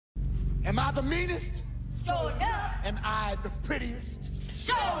Am I the meanest? Sure enough. Am I the prettiest?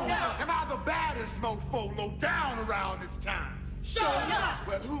 Sure enough. Am I the baddest mofo low down around this time? Sure enough.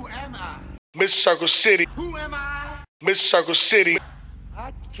 Well, who am I? Miss Circle City. Who am I? Miss Circle City.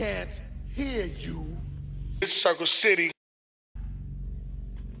 I can't hear you. Miss Circle City.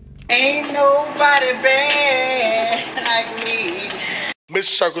 Ain't nobody bad like me. Miss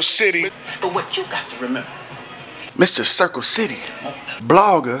Circle City. But what you got to remember, Mr. Circle City,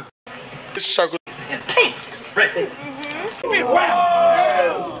 blogger. Miss Circle. and paint, right? Keep it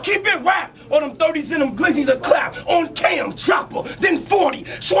rap. Keep it rap. All them 30s and them glizzies a clap. On cam, chopper, then 40.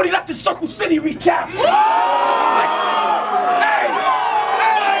 Shorty, that's the Circle City recap. You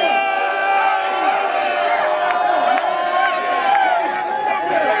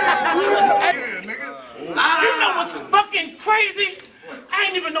know what's fucking crazy? I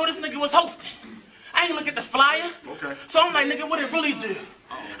ain't even know this nigga was hosting. I ain't look at the flyer. Okay. So I'm like, nigga, what it really do?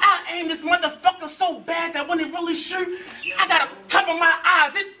 I aim this motherfucker so bad that when it really shoot, I gotta cover my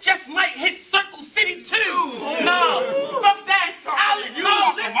eyes. It just might hit Circle City too. No, fuck that.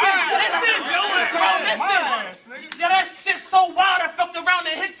 Listen. Yeah, that shit's so wild I fucked around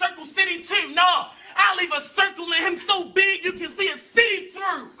and hit Circle City too. No, I'll leave a circle in him so big you can see it see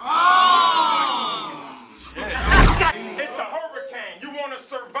through. It's the hurricane. You wanna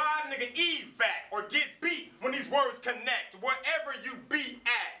survive, nigga, evac or get beat when these words connect. Wherever you be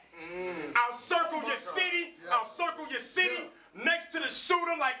at. I'll circle your city. I'll circle your city next to the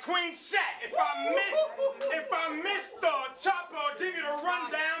shooter like Queen Shaq. If I miss the chopper, I'll give you the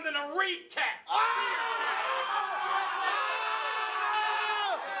rundown then a recap.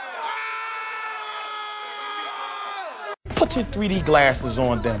 Put your 3D glasses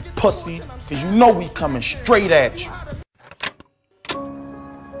on them, pussy, cause you know we coming straight at you.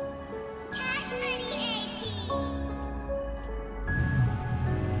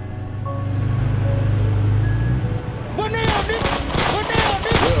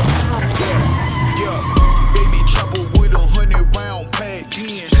 Baby chopper with 100 round pack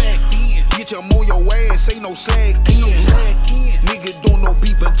in. Get your on your ass, ain't no slack in. Nigga don't know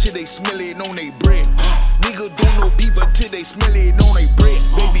beef until they smell it on they breath. Nigga don't know beef until they smell it on they breath.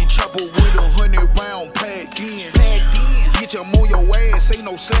 Baby chopper with 100 round pack in. Get your on your ass, ain't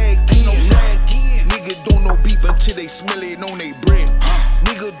no slack in. Nigga don't know beef until they smell it on they breath.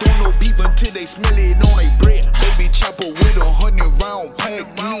 Nigga don't know beef until they smell it on they breath. Baby chopper with 100 round pack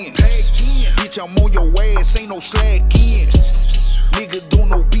in. Bitch, I'm on your ass, ain't no slack in. Nigga don't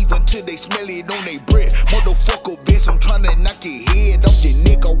know beef until they smell it on they breath. Motherfucker, bitch, I'm tryna knock your head off your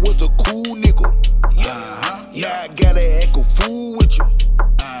neck. I was a cool nigga. Now I gotta act a fool with you.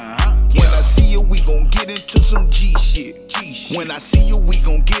 When I see you, we gon' get into some G shit. When I see you, we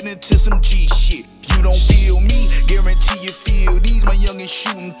gon' get into some G shit. You don't feel me, guarantee you feel these. My youngin'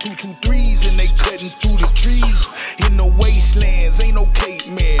 shooting 223s and they cutting through the trees. In the wastelands, ain't no cape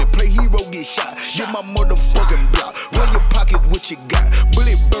man. Play hero, get shot. Get my motherfucking block. Run your pockets, what you got?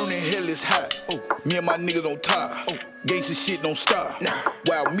 Bullet burning, hell is hot. Me and my niggas on top. Gangsta shit don't stop.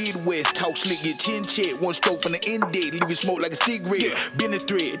 While Midwest talk slick, get chin check. One stroke from the end date, leave you smoke like a cigarette. Been a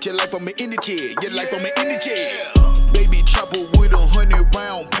thread, your life I'm an indigent. Your life I'm an indigent. Baby chopper with 100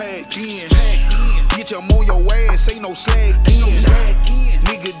 round pack in. Get your on your ass, ain't no slack in.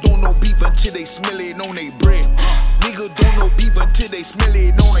 Nigga don't know beef until they smell it on they breath. Nigga don't know beef until they smell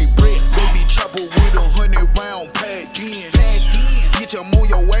it on they breath. Baby chopper with 100 round pack in. Get your on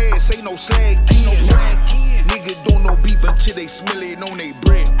your ass, ain't no slack in. Nigga don't know beef until they smell it on they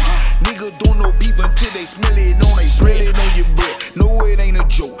breath. Nigga don't know beef until they smell it on they breath. Smell it on your breath. No, it ain't a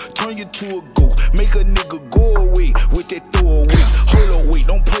joke. Turn you to a goat. Make a nigga go away with that throwaway. Hold on, wait,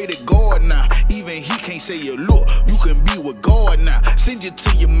 don't pray to God now. Even he can't say you look. You can be with God now. Send you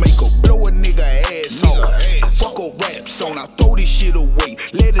to your maker. Blow a nigga ass off. Fuck a rap song. I throw this shit away.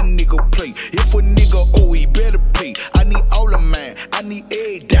 Let a nigga play. If a nigga owe, he better pay. I need all of mine. I need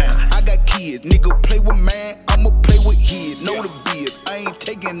egg down. I got kids. Nigga play with mine. I'ma play with his. Know the beard. I ain't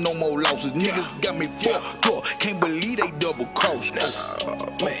taking no more losses. Niggas got me fucked up. Can't believe they double crossed.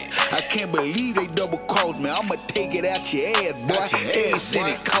 Man, I can't believe they double crossed me. I'ma take it out your ass, boy. Every cent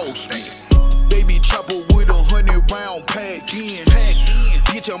it cost me. Baby chopper with 100 round pack in.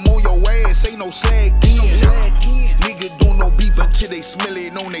 Bitch, I'm on your ass, ain't no slack in. Nigga don't know beef until they smell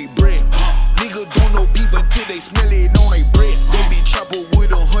it on they breath. Nigga don't know beef until they smell it on they breath. Baby chopper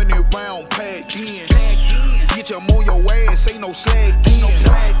with 100 round pack in. Bitch, I'm on your ass, ain't no slack in.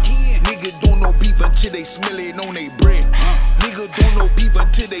 Nigga don't know beef until they smell it on they breath. Nigga don't know beef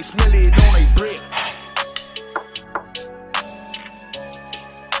until they smell it on they breath.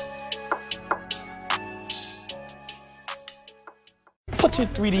 Put your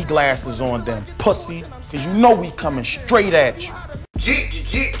 3D glasses on them, pussy, cause you know we coming straight at you.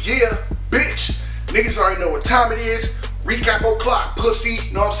 Yeah, bitch. Niggas already know what time it is. Recap o'clock, pussy.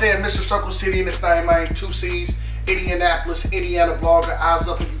 You know what I'm saying? Mr. Circle City in this name, man. 2 C's. Indianapolis, Indiana blogger. Eyes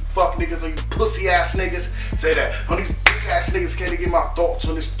up on you fuck niggas, on you pussy ass niggas. Say that. On these bitch ass niggas can't get my thoughts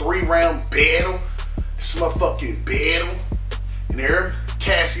on this 3-round battle. This motherfucking battle. And there,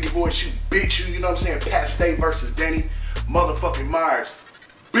 Cassie the voice, you bitch, you know what I'm saying? Pat Stay versus Danny motherfucking Myers.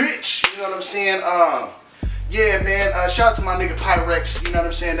 Bitch, you know what I'm saying? Yeah, man, shout out to my nigga Pyrex, you know what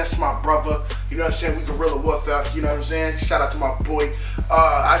I'm saying? That's my brother, you know what I'm saying? We guerrilla warfare, you know what I'm saying? Shout out to my boy.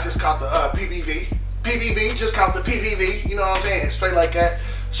 I just caught the PPV, just caught the PPV, you know what I'm saying? Straight like that.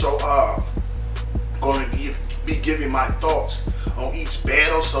 So, gonna be giving my thoughts on each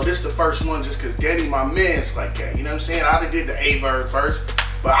battle. So this is the first one just cause Danny my man's like that, you know what I'm saying? I done did the A-verb first,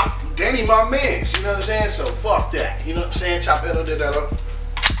 but Danny my man's, you know what I'm saying? So fuck that, you know what I'm saying? Chop it up, did that up.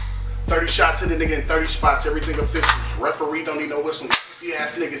 30 shots in the nigga in 30 spots, everything official. Referee don't need no whistle. See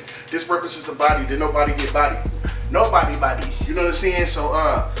ass niggas. This represents the body. Did nobody get body? Nobody body. You know what I'm saying? So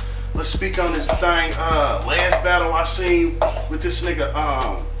let's speak on this thing. Last battle I seen with this nigga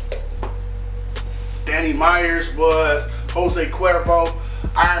Danny Myers was Jose Cuervo,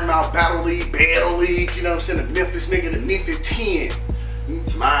 Iron Mouth Battle League, you know what I'm saying? The Memphis nigga, the Memphis 10.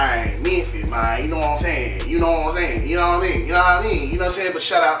 Memphis, you know what I'm saying? You know what I'm saying? You know what I mean? You know what I mean? You know what I'm saying? But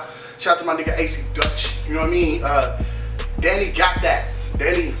shout out to my nigga AC Dutch, you know what I mean? Danny got that.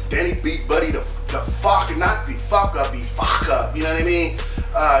 Danny beat Buddy the fuck, not the fuck up, the fuck up, you know what I mean?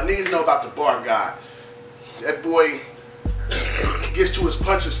 Niggas know about the bar guy. That boy gets to his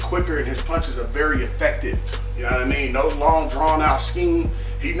punches quicker and his punches are very effective, you know what I mean? No long drawn out scheme.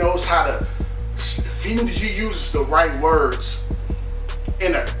 He knows how to, he uses the right words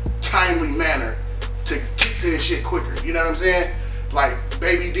in a timely manner to get to this shit quicker, you know what I'm saying? Like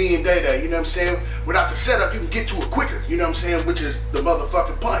Baby D and Day Day, you know what I'm saying? Without the setup, you can get to it quicker, you know what I'm saying? Which is the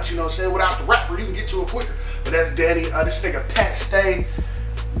motherfucking punch, you know what I'm saying? Without the rapper, you can get to it quicker. But that's Danny, this nigga Pat Stay,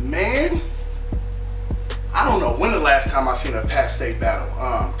 man, I don't know when the last time I seen a Pat Stay battle.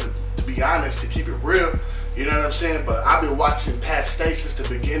 To be honest, to keep it real, you know what I'm saying? But I've been watching Pat Stay since the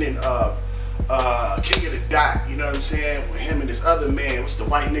beginning of King of the Dot, you know what I'm saying? With him and this other man, what's the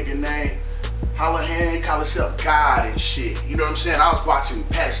white nigga name? Hollahan, he call himself God and shit. You know what I'm saying? I was watching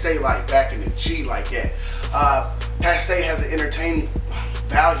Pat Stay like back in the G like that. Pat Stay has an entertaining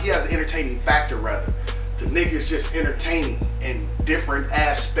value. He has an entertaining factor rather. The nigga's just entertaining in different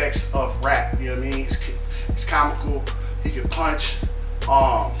aspects of rap. You know what I mean? He's comical. He can punch.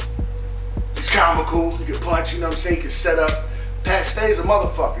 He's comical. He can punch. You know what I'm saying? He can set up. Pat Stay's a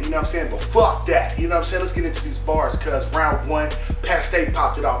motherfucker, you know what I'm saying? But fuck that, you know what I'm saying? Let's get into these bars, cuz round 1, Pat Stay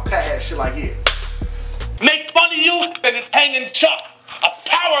popped it off. Pat had shit like, yeah. Make fun of you, then it's hanging chuck. A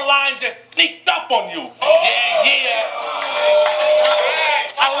power line just sneaked up on you. Yeah.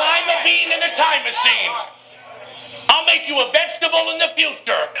 A lima bean in a time machine. I'll make you a vegetable in the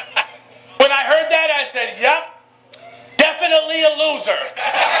future. When I heard that, I said, yep, definitely a loser.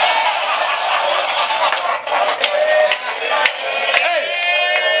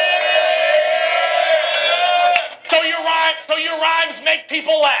 So your rhymes make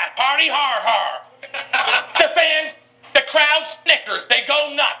people laugh. Party har har. The fans, the crowd snickers, they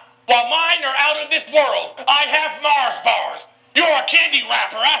go nuts. While mine are out of this world, I have Mars bars. You're a candy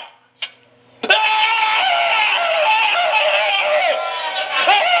wrapper, huh?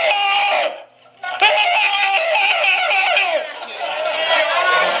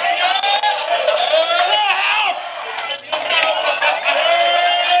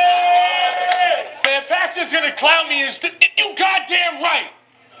 Man, Pastor's gonna clown me and you goddamn right.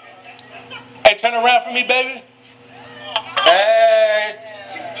 Hey, turn around for me, baby. Hey.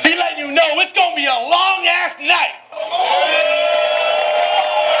 She letting you know it's gonna be a long ass night.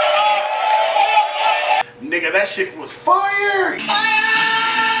 Nigga, that shit was fire.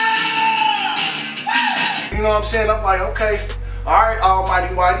 You know what I'm saying? I'm like, okay. Alright,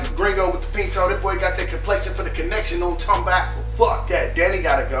 Almighty Whitey. Gringo with the pink toe. That boy got that complexion for the connection. Don't come back. Fuck that. Danny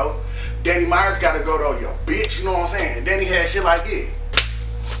gotta go. Danny Myers gotta go though, yo bitch, you know what I'm saying? And Danny had shit like it.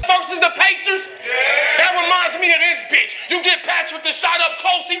 Versus the Pacers? Yeah. That reminds me of this bitch. You get patched with the shot up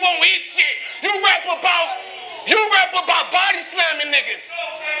close, he won't hit shit. You rap about body slamming niggas.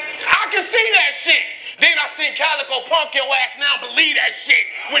 I can see that shit. Then I seen Calico punk your ass now believe that shit.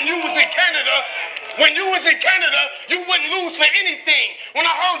 When you was in Canada, you wouldn't lose for anything. When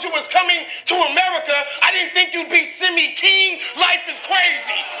I heard you was coming to America, I didn't think you'd be Simi King. Life is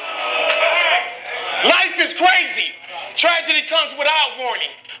crazy. Life is crazy. Tragedy comes without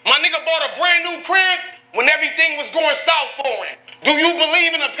warning. My nigga bought a brand new crib, when everything was going south for him. Do you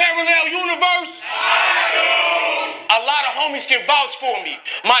believe in a parallel universe? I do! A lot of homies can vouch for me.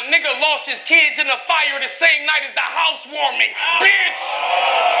 My nigga lost his kids in the fire the same night as the housewarming. Bitch!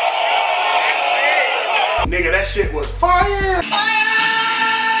 Nigga, that shit was fire!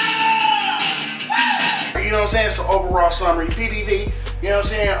 You know what I'm saying? So overall summary, PBV, you know what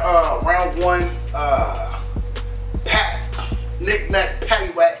I'm saying? Round one, knick-knack,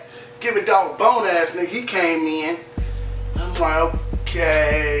 paddywhack, give a dog bone ass nigga. He came in. I'm like,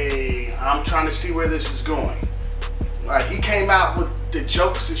 okay, I'm trying to see where this is going. Like, he came out with the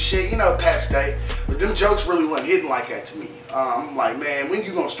jokes and shit, you know, Pat's day, but them jokes really wasn't hitting like that to me. I'm like, man, when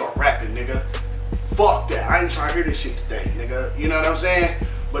you gonna start rapping, nigga? Fuck that. I ain't trying to hear this shit today, nigga. You know what I'm saying?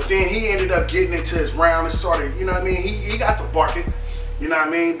 But then he ended up getting into his round and started, you know what I mean? He got the barking, you know what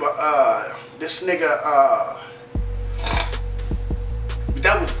I mean? But this nigga,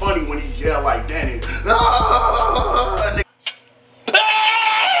 that was funny when he yelled like Danny.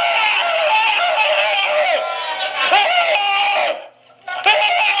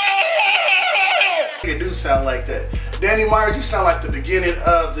 Nigga do sound like that. Danny Myers, you sound like the beginning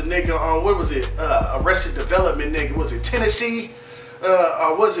of the nigga on, what was it? Arrested Development nigga. Was it Tennessee?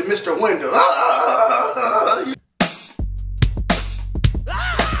 Or was it Mr. Wendell? You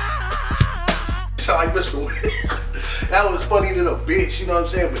sound like Mr. Wendell. That was funny to the bitch, you know what I'm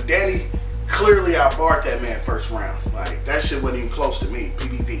saying? But Danny clearly outbarred that man first round. Like, that shit wasn't even close to me,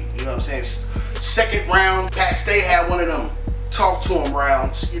 PBV. You know what I'm saying? Second round, Pat Stay had one of them talk to him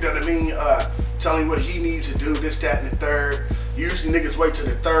rounds, you know what I mean? Telling him what he needs to do, this, that, and the third. Usually niggas wait till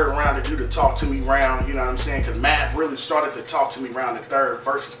the third round to do the talk to me round, you know what I'm saying? Cause Matt really started the talk to me round the third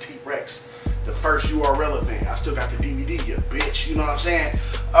versus T-Rex. The first You Are Relevant. I still got the DVD, you bitch, you know what I'm saying?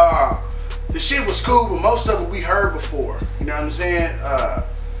 The shit was cool, but most of it we heard before, you know what I'm saying?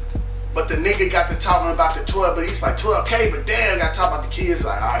 But the nigga got to talking about the 12, but he's like 12K, but damn, got to talk about the kids.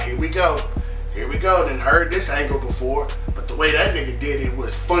 Like, all right, here we go. Here we go. Then heard this angle before, but the way that nigga did it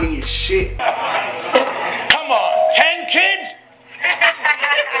was funny as shit. Come on, 10 kids?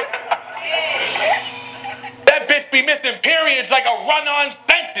 That bitch be missing periods like a run-on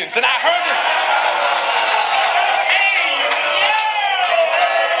sentence, and I heard it.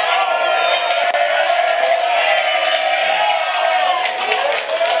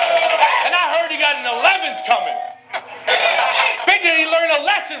 An 11th coming. Figure he learned a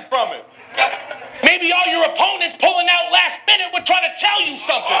lesson from it. Maybe all your opponents pulling out last minute were trying to tell you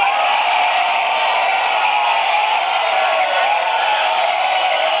something.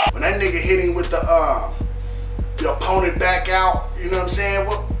 When that nigga hit him with the opponent back out, you know what I'm saying?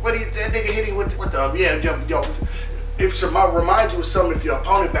 That nigga hit him with the, yeah, yo, it should remind you of something if your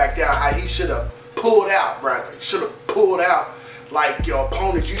opponent backed out, how he should have pulled out, brother. Should have pulled out. Like, your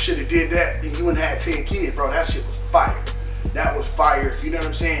opponents, you should have did that and you wouldn't have had 10 kids, bro. That shit was fire. That was fire, you know what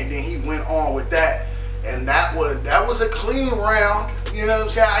I'm saying? Then he went on with that, and that was a clean round, you know what I'm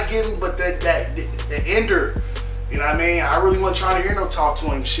saying? I give him, but the ender, you know what I mean? I really wasn't trying to hear no talk to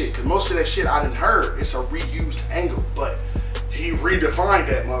him shit, because most of that shit I didn't heard. It's a reused angle, but he redefined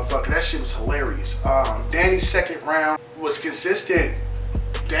that motherfucker. That shit was hilarious. Danny's second round was consistent.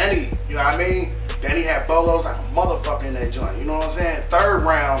 Danny, you know what I mean? Danny had bolos like a motherfucker in that joint, you know what I'm saying? Third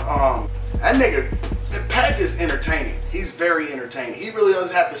round, that nigga, Pat is entertaining. He's very entertaining. He really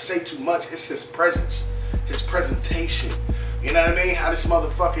doesn't have to say too much. It's his presence, his presentation. You know what I mean? How this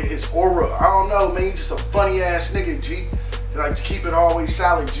motherfucker, his aura. I don't know, man. He's just a funny ass nigga, G. Like, to keep it always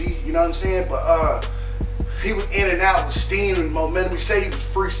solid, G. You know what I'm saying? But he was in and out with steam and momentum. He said he was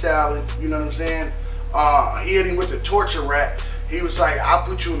freestyling, you know what I'm saying? He hit him with the torture rack. He was like, I'll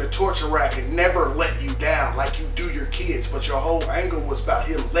put you in the torture rack and never let you down like you do your kids. But your whole angle was about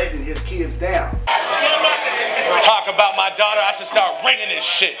him letting his kids down. Talk about my daughter, I should start ringing this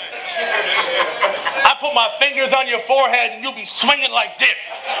shit. I put my fingers on your forehead and you'll be swinging like this.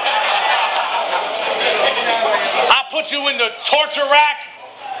 I put you in the torture rack,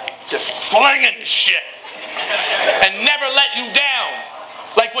 just flinging this shit. And never let you down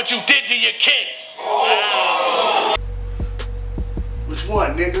like what you did to your kids. Which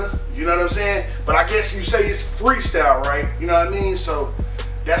one, nigga? You know what I'm saying? But I guess you say it's freestyle, right? You know what I mean? So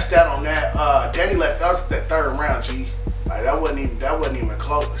that's that on that. Danny left out that third round, G. Like, that wasn't even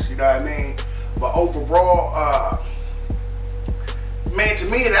close. You know what I mean? But overall, man, to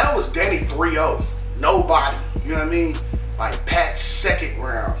me that was Danny 3-0. Nobody. You know what I mean? Like Pat's second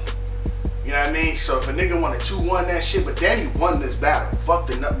round. You know what I mean? So if a nigga wanted 2-1 that shit, but Danny won this battle. Fuck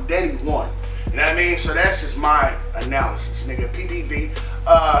the nut. Danny won. You know what I mean? So that's just my analysis, nigga. PBV.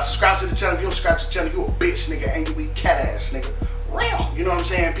 Subscribe to the channel. If you don't subscribe to the channel, you a bitch, nigga. Angry cat ass, nigga. You know what I'm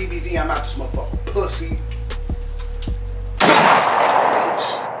saying? PBV, I'm out this motherfucker. pussy.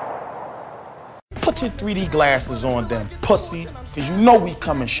 Put your 3D glasses on then, pussy, because you know we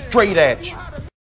coming straight at you.